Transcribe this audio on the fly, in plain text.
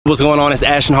What's going on? It's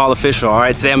Ashton Hall Official. All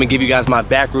right, today I'm gonna give you guys my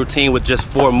back routine with just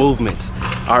 4 movements.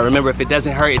 All right, remember, if it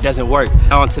doesn't hurt, it doesn't work.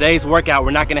 Now, on today's workout,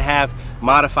 we're not gonna have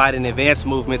modified and advanced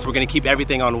movements. We're gonna keep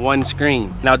everything on one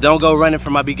screen. Now, don't go running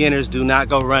for my beginners. Do not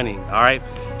go running, all right?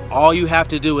 All you have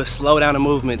to do is slow down the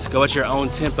movements, go at your own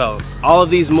tempo. All of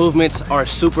these movements are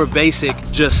super basic,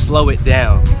 just slow it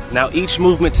down. Now, each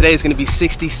movement today is gonna be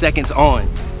 60 seconds on.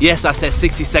 Yes, I said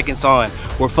 60 seconds on.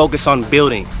 We're focused on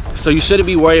building. So you shouldn't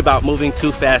be worried about moving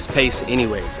too fast paced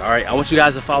anyways, all right? I want you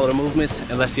guys to follow the movements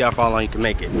and let's see how far along you can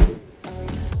make it.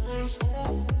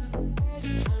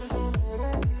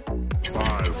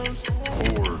 5,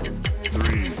 4,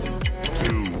 3,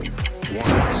 2, 1.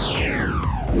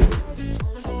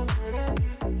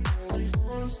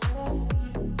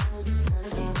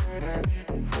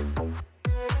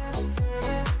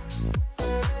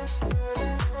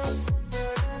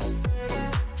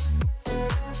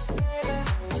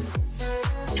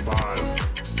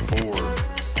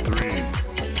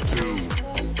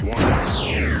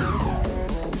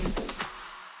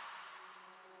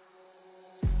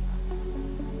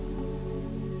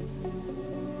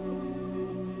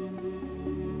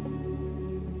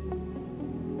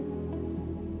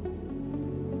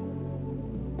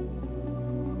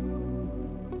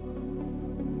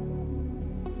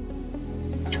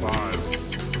 5,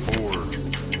 4,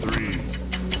 3,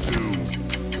 2,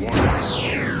 1.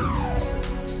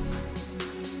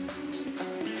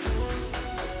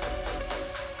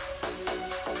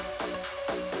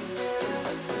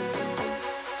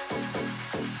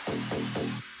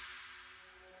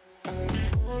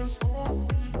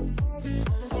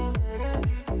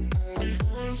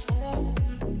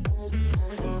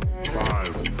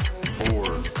 5,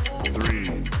 4, 3,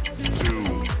 2,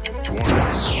 1. 5,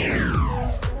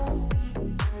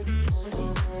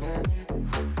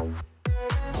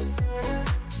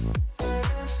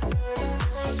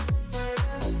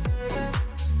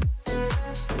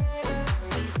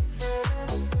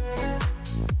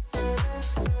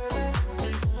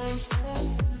 4,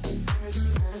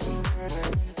 3, 2,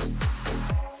 1.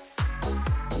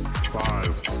 5,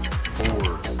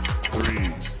 4,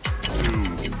 3, 2,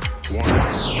 1.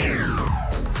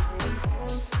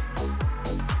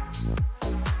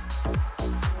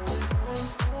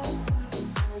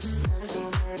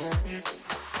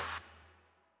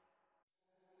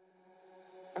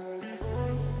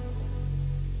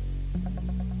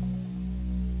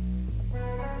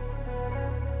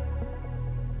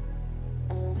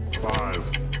 5,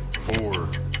 4,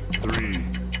 3,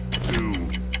 2,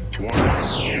 1.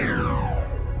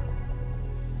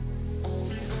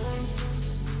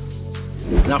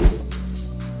 Now,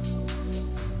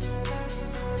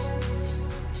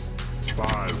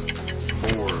 5,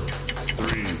 4,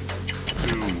 3,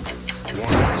 2,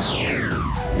 1. 5,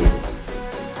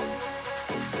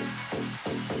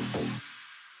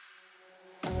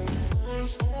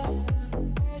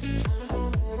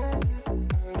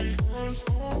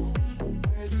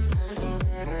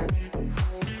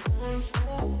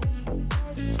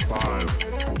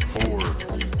 4,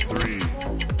 3,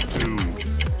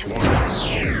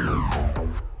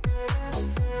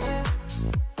 2,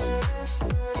 1.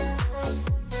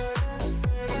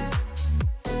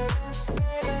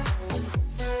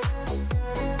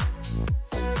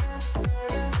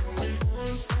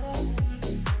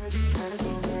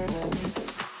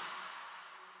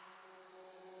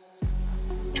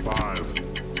 5,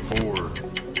 4,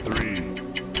 3,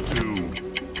 2,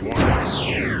 1.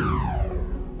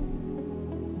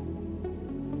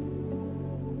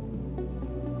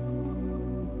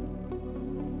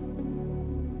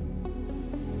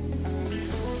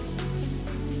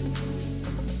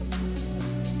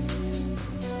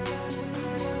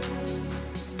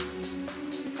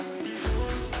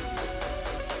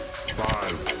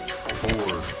 5,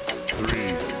 4, 3,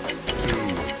 2,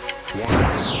 1.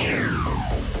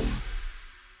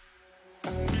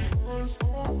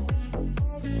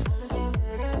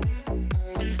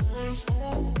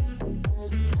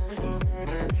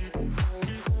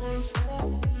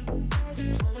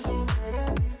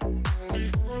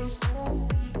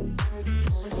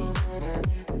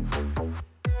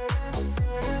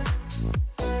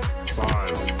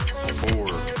 5, 4,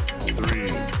 3,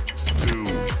 2,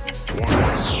 1.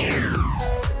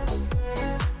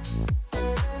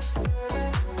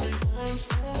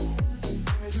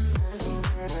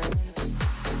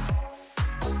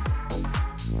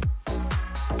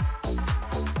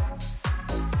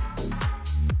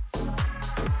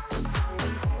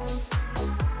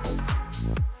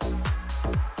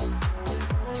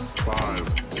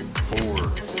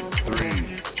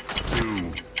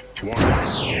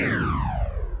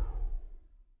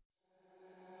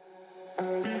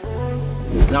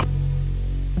 Now,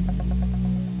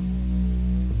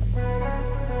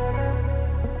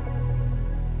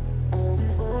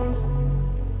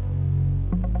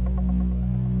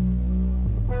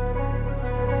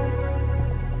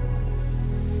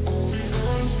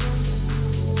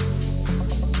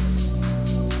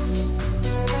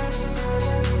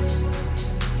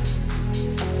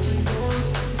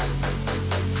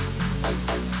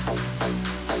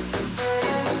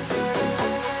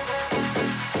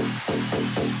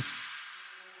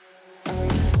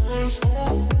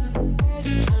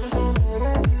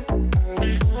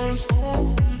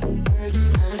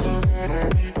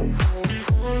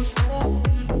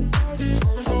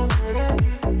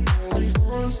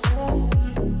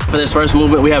 for this first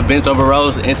movement, we have bent over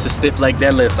rows into stiff leg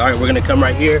deadlifts. All right, we're gonna come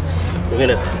right here. We're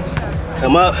gonna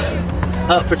come up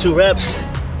for 2 reps,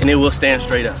 and then we'll stand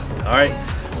straight up. All right,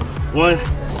 1,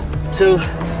 2,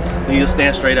 then you'll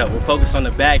stand straight up. We'll focus on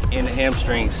the back and the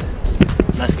hamstrings.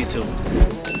 Let's get to it.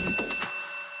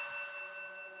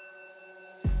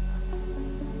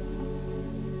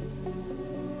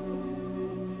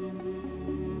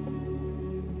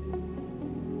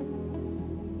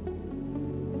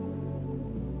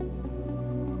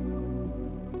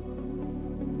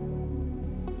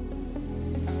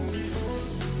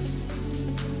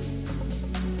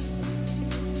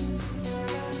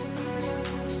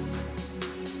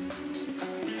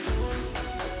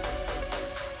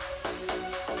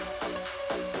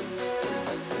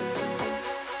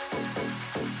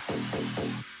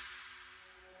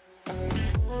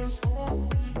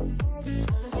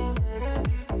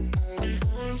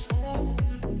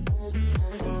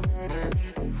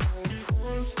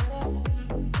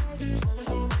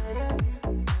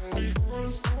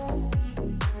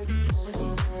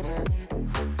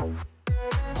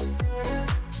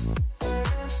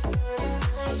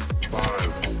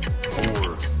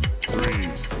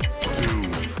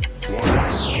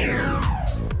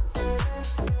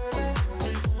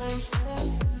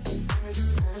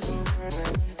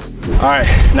 All right,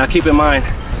 now keep in mind,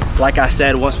 like I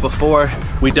said once before,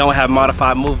 we don't have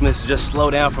modified movements. Just slow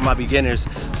down for my beginners.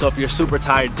 So if you're super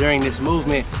tired during this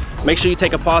movement, make sure you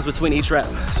take a pause between each rep.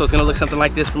 So it's gonna look something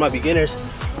like this for my beginners.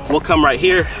 We'll come right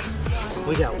here.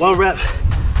 We got 1 rep,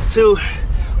 2,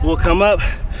 we'll come up,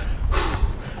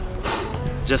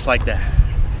 just like that.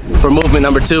 For movement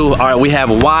number 2, all right, we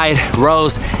have wide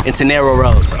rows into narrow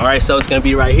rows. All right, so it's gonna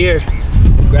be right here.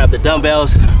 Grab the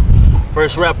dumbbells.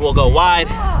 First rep, we'll go wide.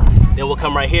 Then we'll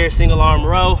come right here, single arm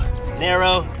row,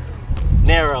 narrow,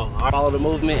 narrow. All right, follow the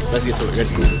movement. Let's get to it.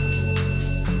 Ready?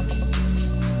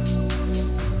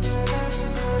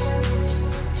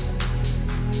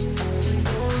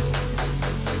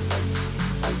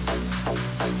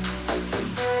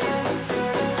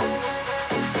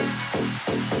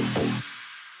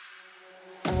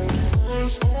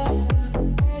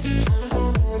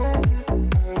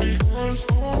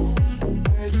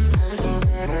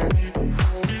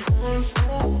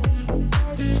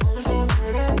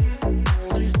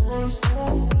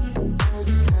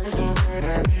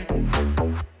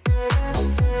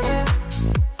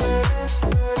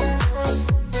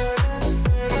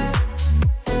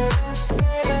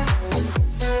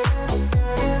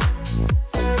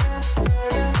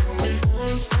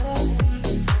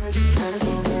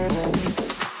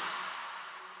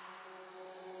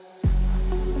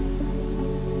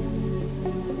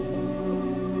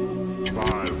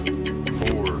 5,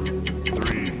 4,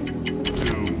 3,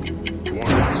 2, 1.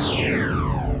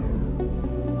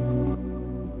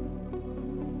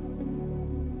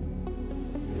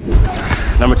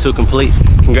 Number 2 complete.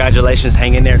 Congratulations,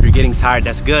 hang in there. If you're getting tired,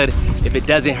 that's good. If it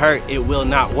doesn't hurt, it will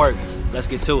not work. Let's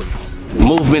get to it.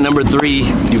 Movement number 3,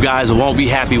 you guys won't be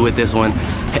happy with this one.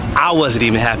 I wasn't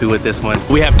even happy with this one.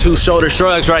 We have 2 shoulder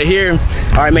shrugs right here.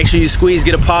 All right, make sure you squeeze,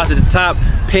 get a pause at the top,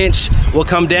 pinch. We'll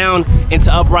come down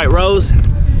into upright rows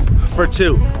for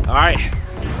 2, all right?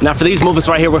 Now for these movements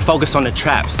right here, we're focused on the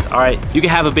traps, all right? You can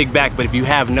have a big back, but if you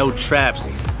have no traps,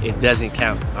 it doesn't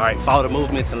count. All right, follow the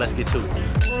movements and let's get to it.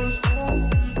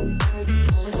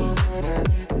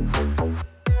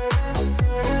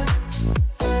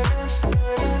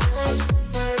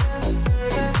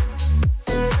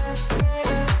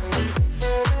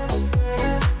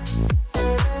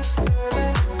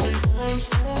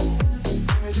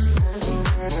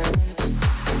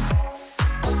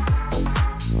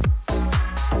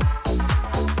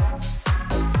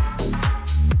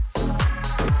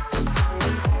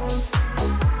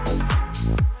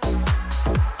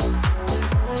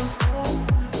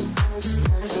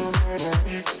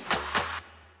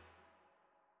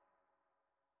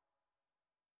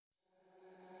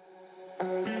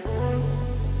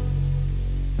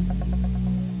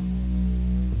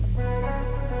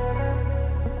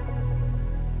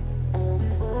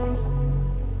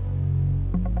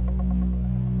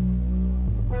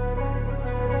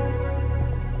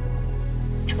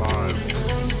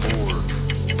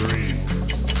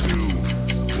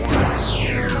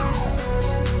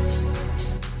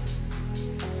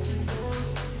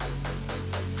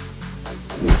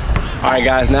 All right,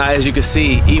 guys, now as you can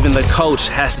see, even the coach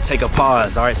has to take a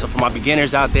pause. All right, so for my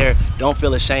beginners out there, don't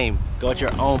feel ashamed. Go at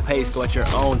your own pace, go at your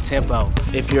own tempo.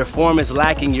 If your form is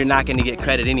lacking, you're not gonna get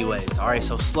credit anyways. All right,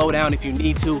 so slow down if you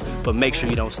need to, but make sure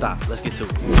you don't stop. Let's get to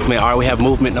it. All right, we have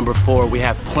movement number 4. We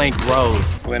have plank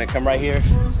rows. We're gonna come right here.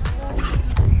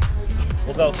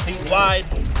 We'll go feet wide.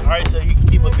 All right, so you can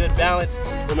keep a good balance.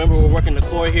 Remember, we're working the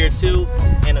core here too,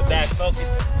 and the back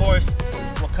focus, of course.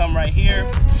 We'll come right here.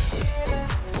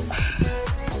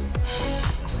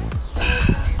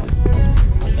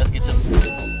 Let's get to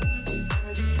it.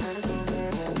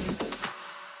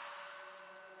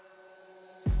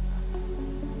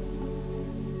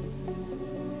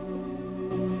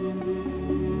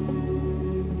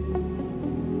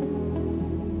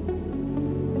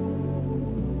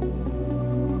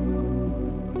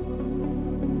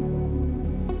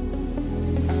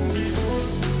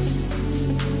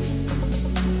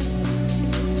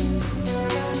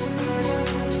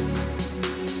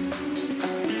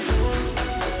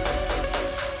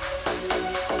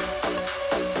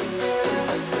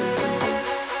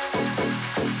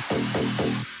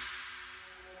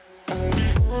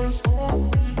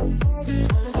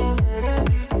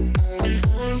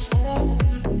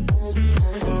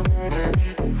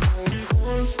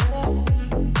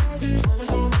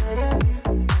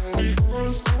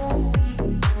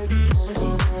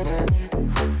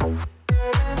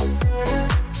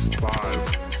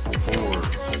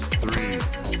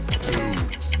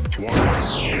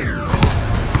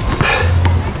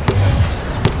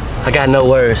 I got no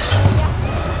words.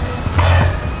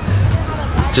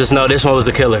 Just know this one was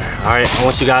a killer. All right, I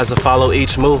want you guys to follow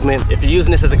each movement. If you're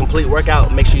using this as a complete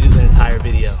workout, make sure you do the entire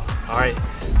video. All right,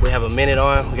 we have a minute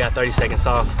on. We got 30 seconds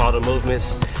off. Follow the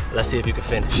movements. Let's see if you can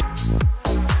finish.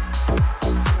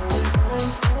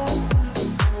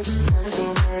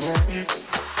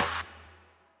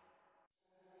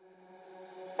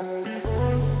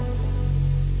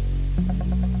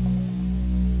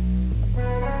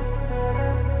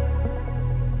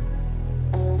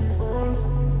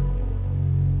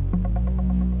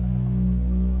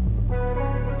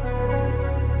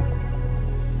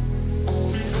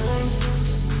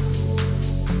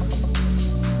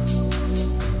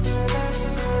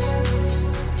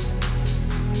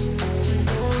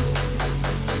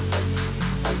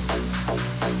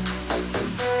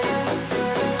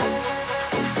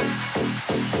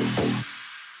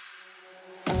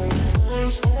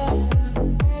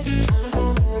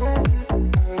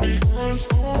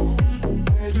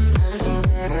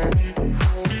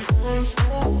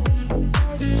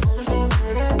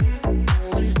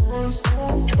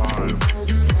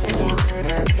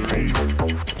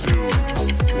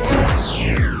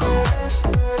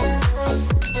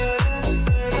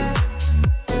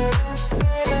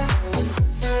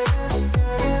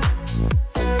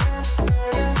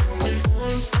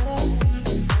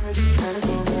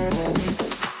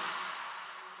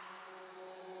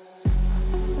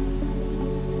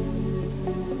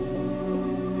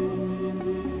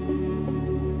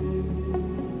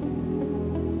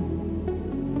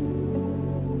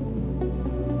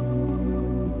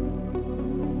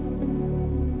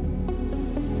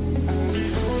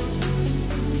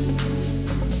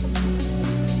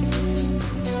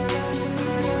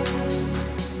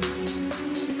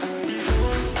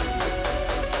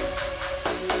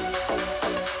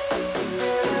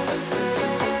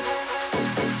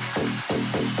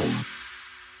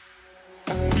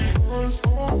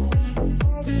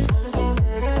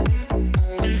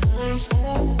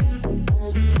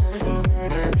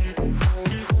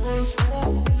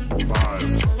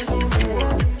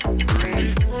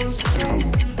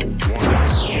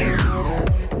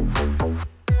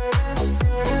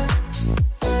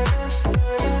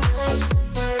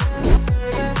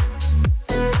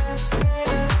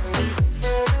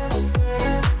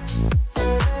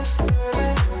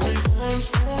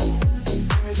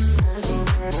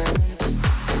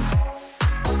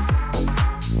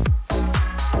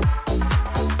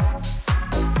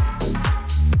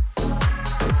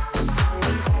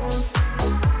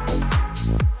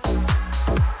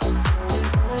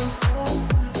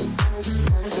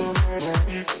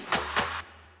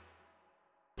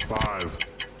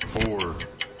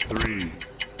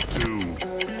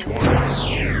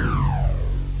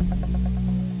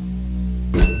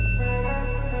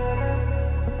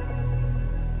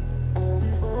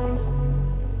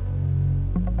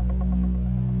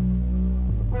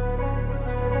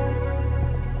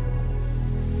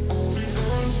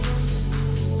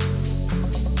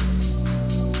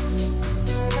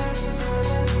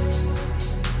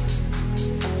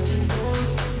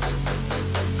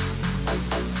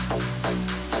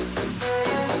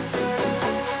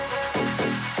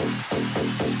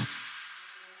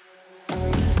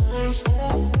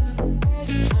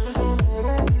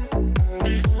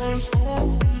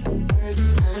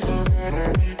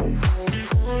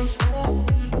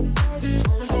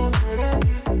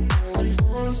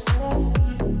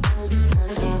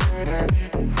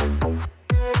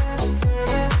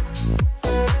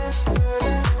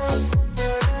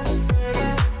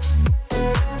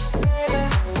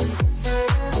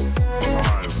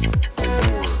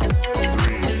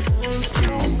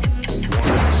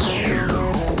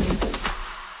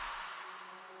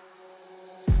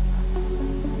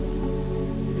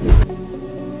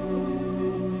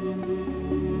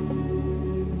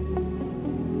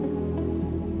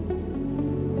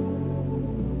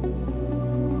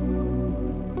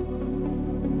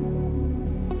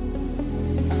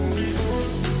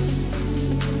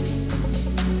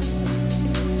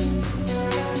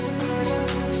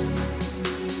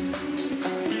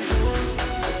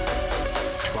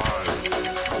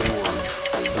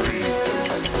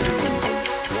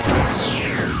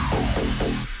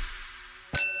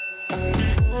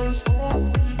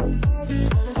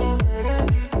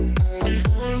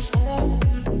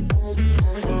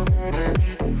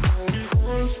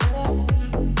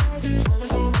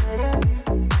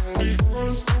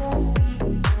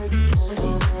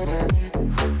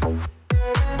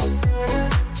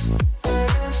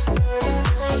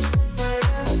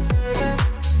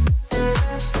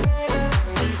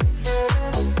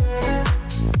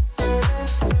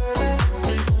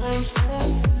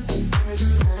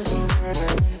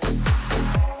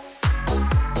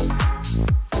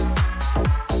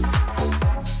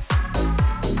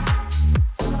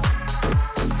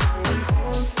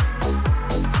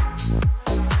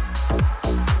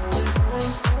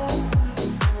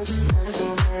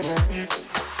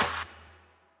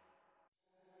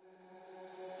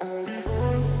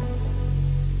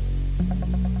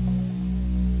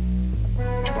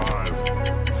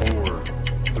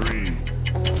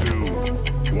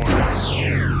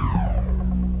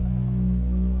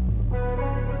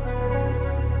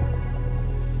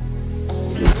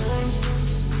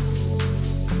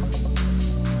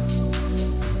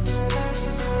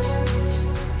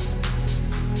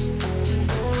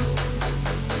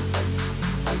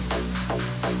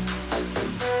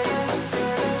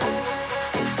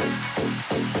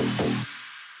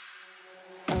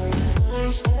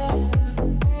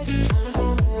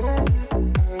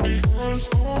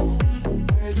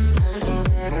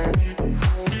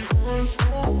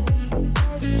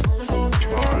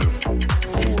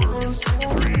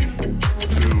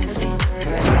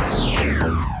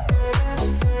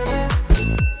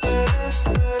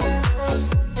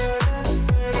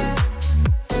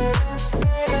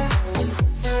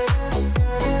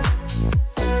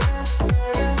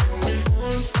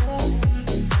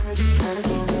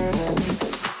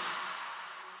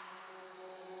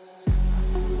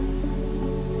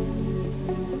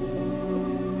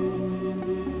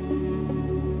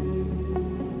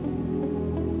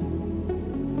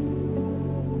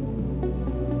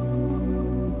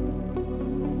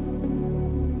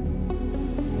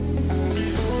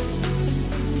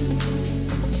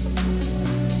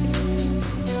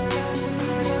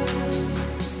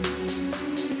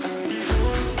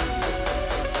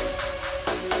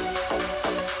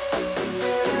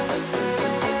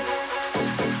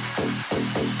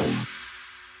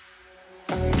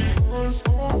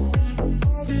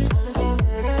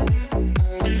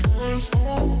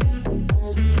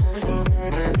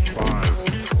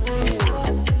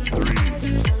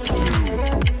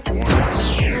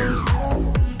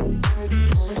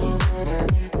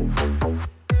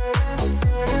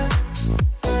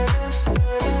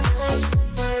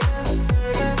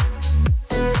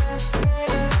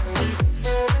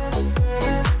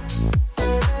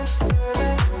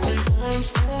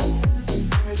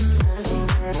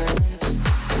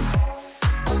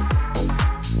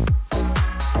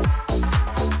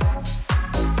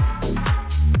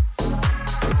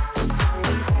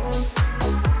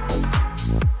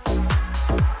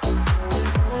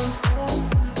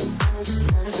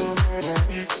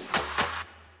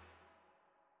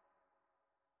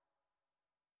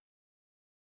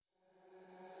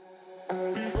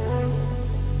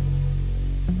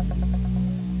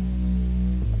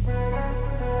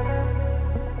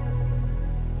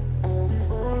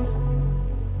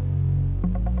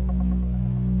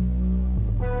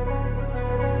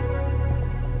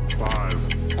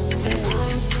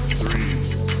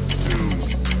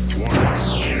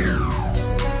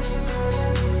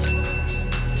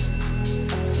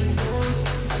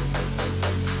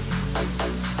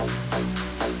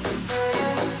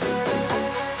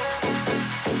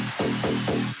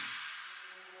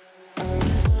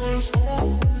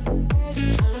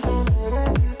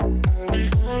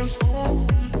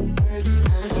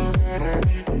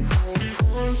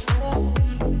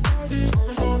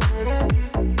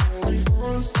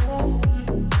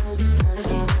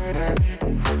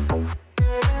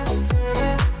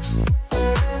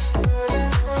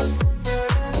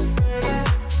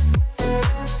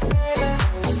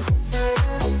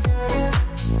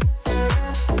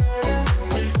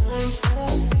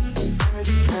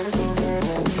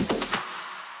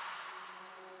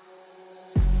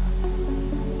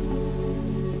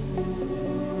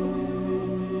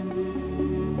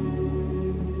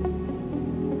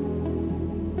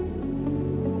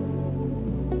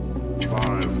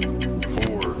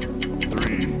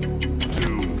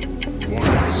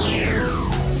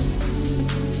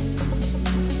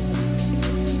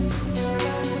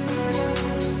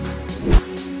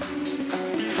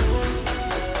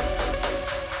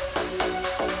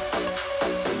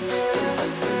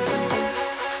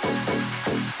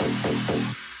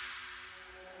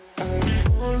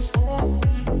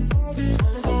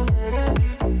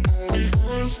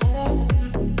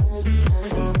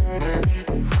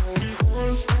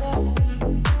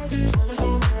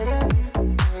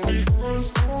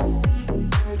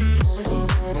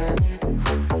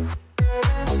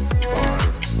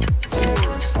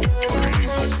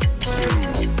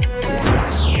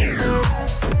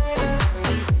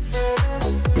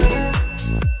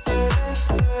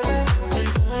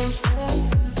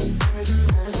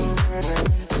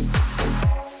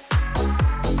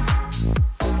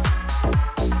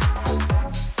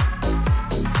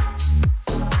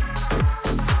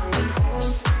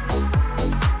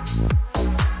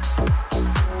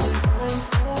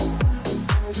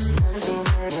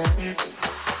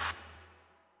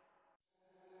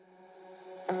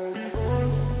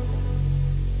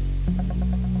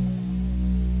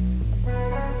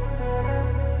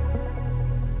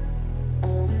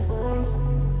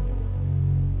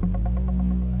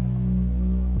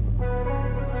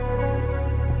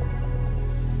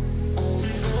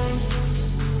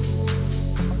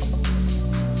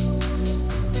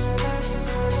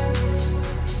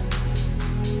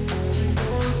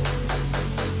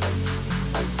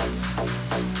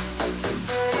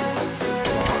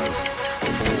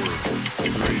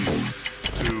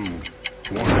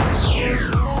 1.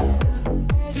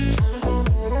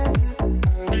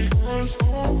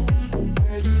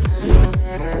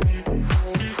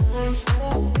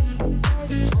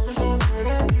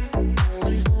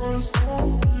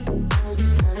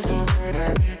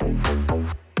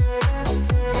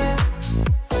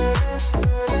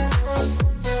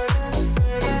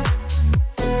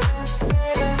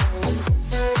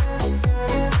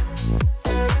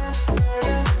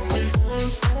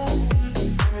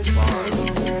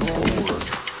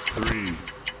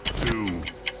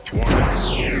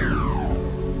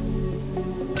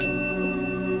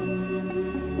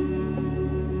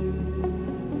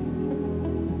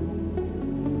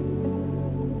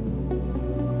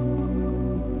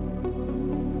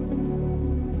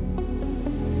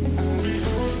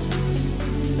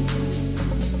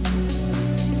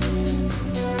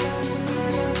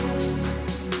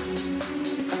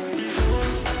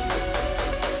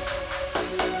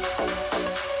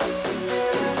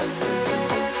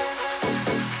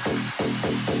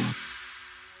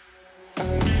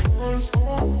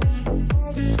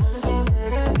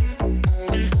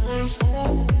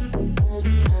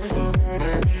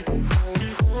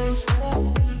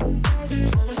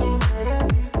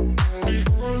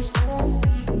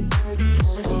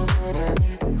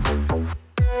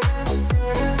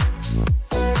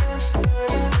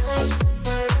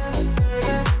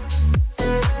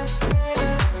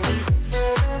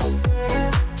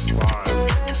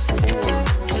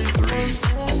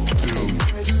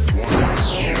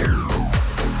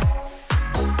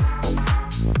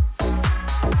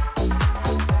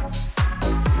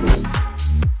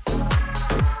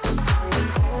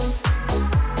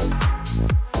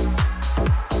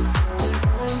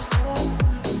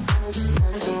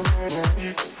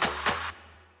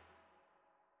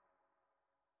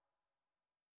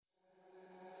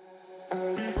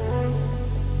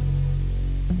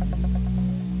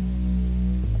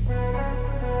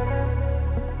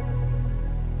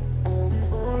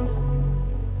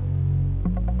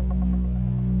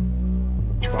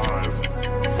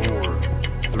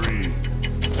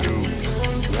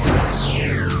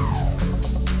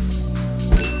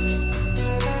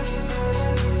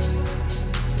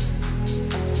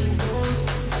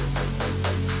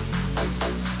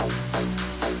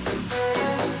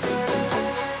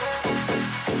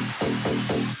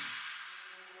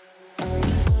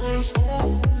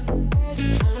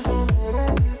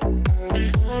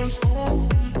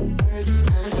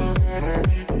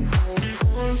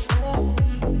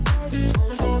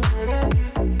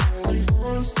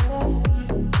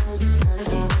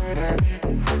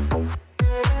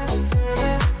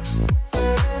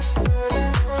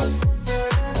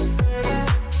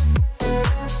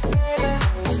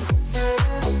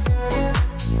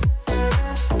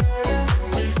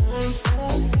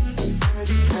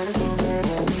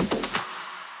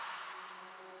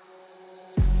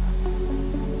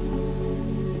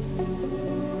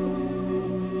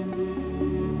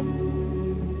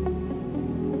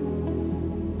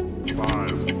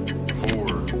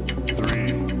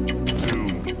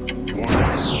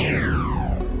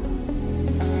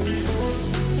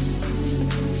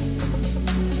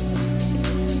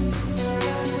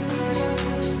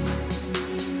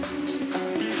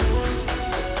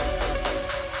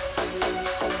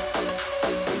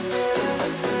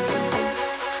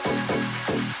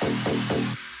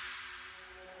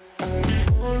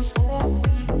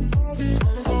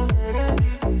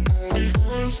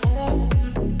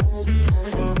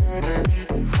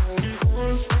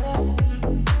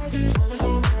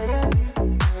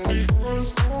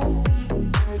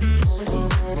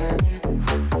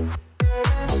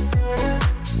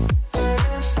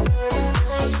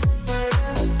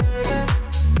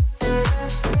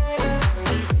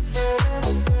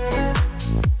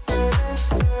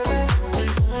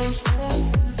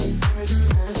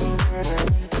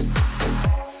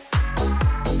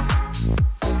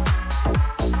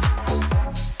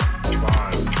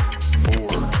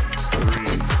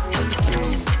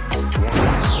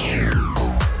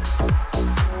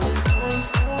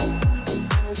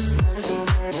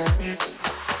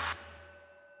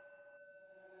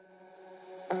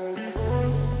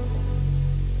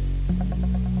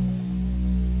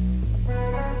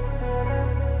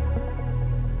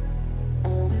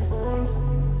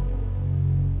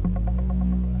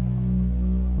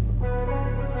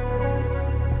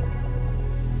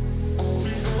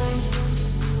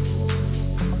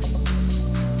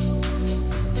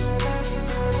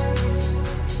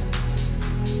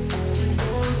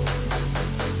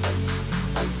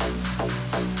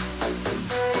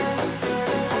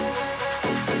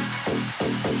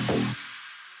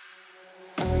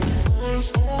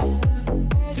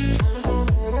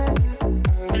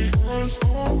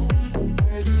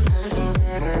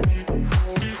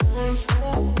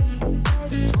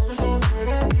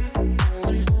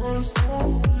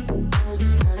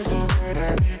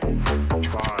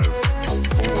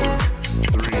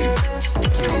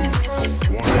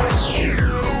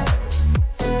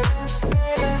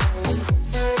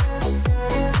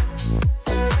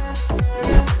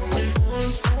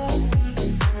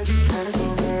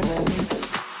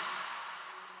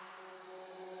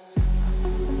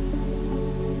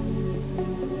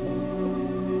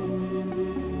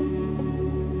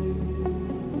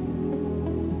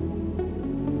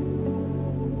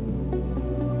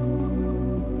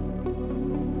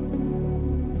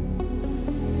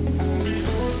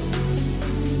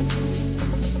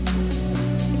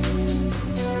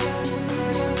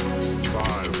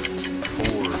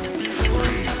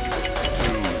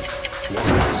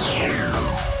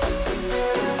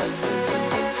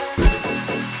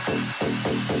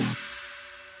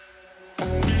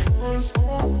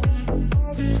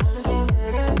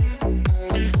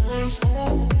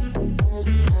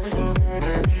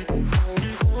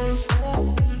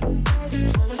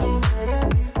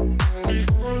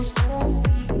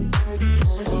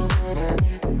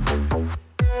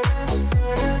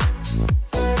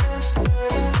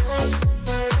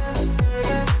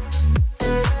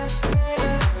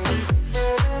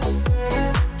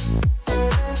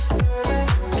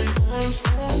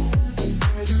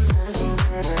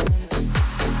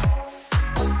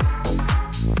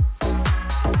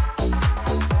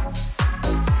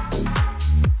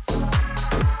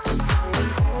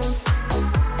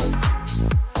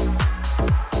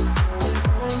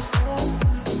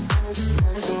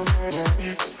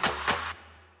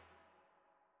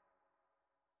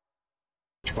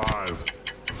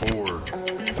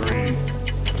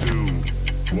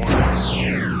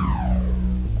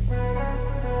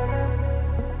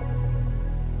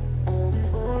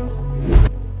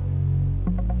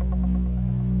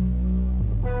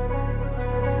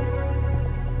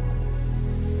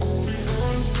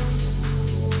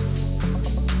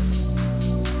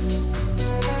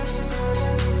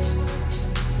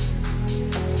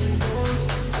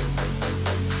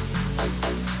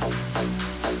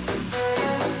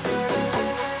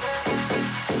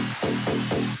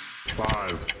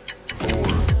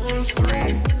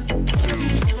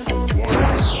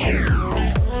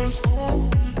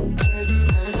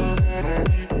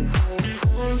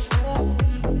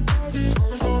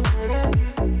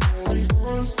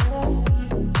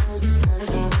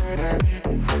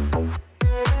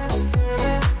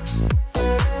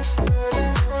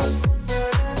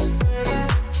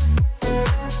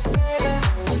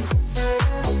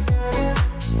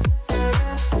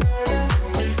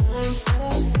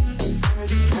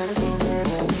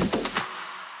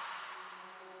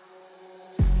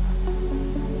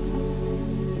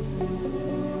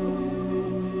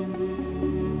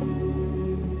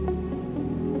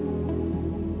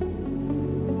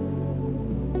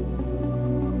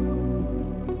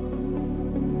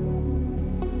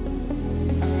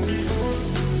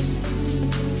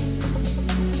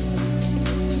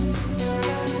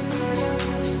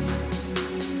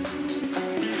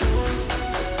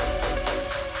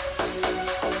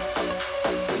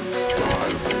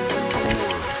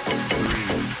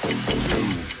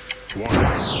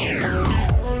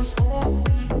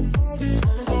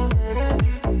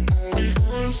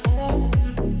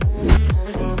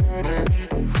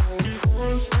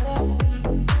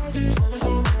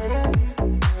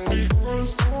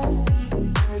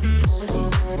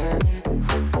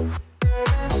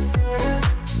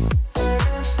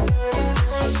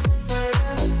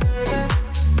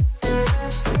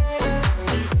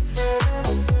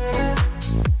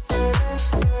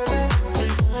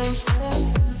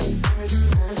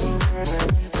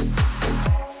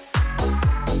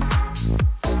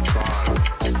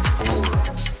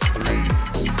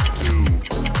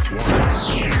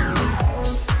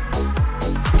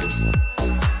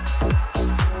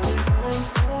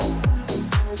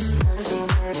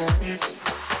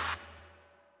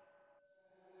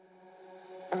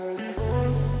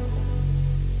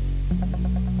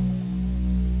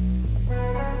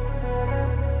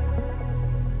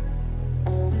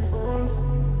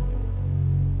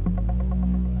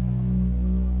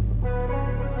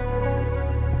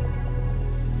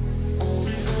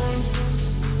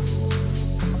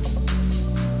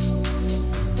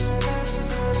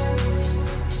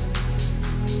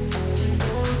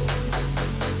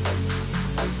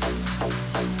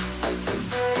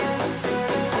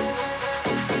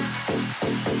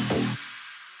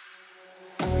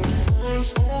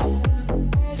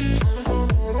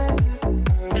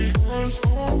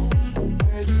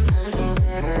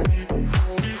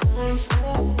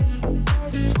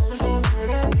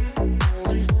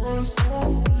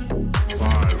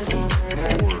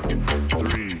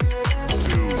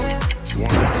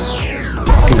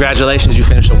 Congratulations, you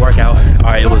finished the workout. All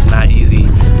right, it was not easy.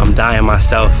 I'm dying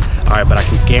myself. All right, but I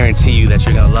can guarantee you that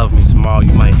you're gonna love me tomorrow.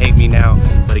 You might hate me now,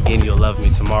 but again, you'll love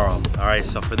me tomorrow. All right,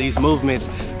 so for these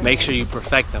movements, make sure you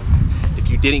perfect them. If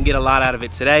you didn't get a lot out of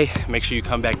it today, make sure you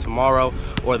come back tomorrow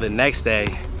or the next day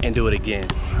and do it again.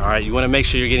 All right, you wanna make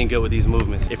sure you're getting good with these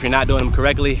movements. If you're not doing them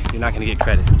correctly, you're not gonna get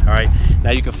credit, all right?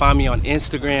 Now you can find me on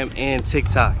Instagram and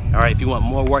TikTok, all right? If you want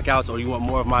more workouts or you want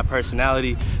more of my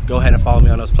personality, go ahead and follow me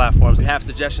on those platforms. If you have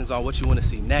suggestions on what you wanna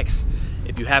see next,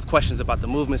 if you have questions about the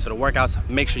movements or the workouts,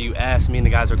 make sure you ask me, and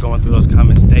the guys are going through those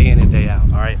comments day in and day out,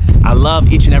 all right? I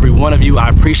love each and every one of you. I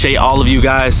appreciate all of you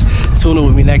guys. Tune in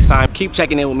with me next time. Keep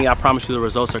checking in with me. I promise you the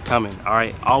results are coming, all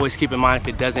right? Always keep in mind, if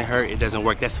it doesn't hurt, it doesn't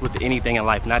work. That's with anything in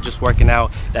life, not just working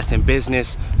out. That's in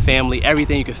business, family,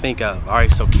 everything you can think of, all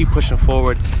right? So keep pushing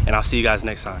forward, and I'll see you guys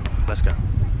next time. Let's go.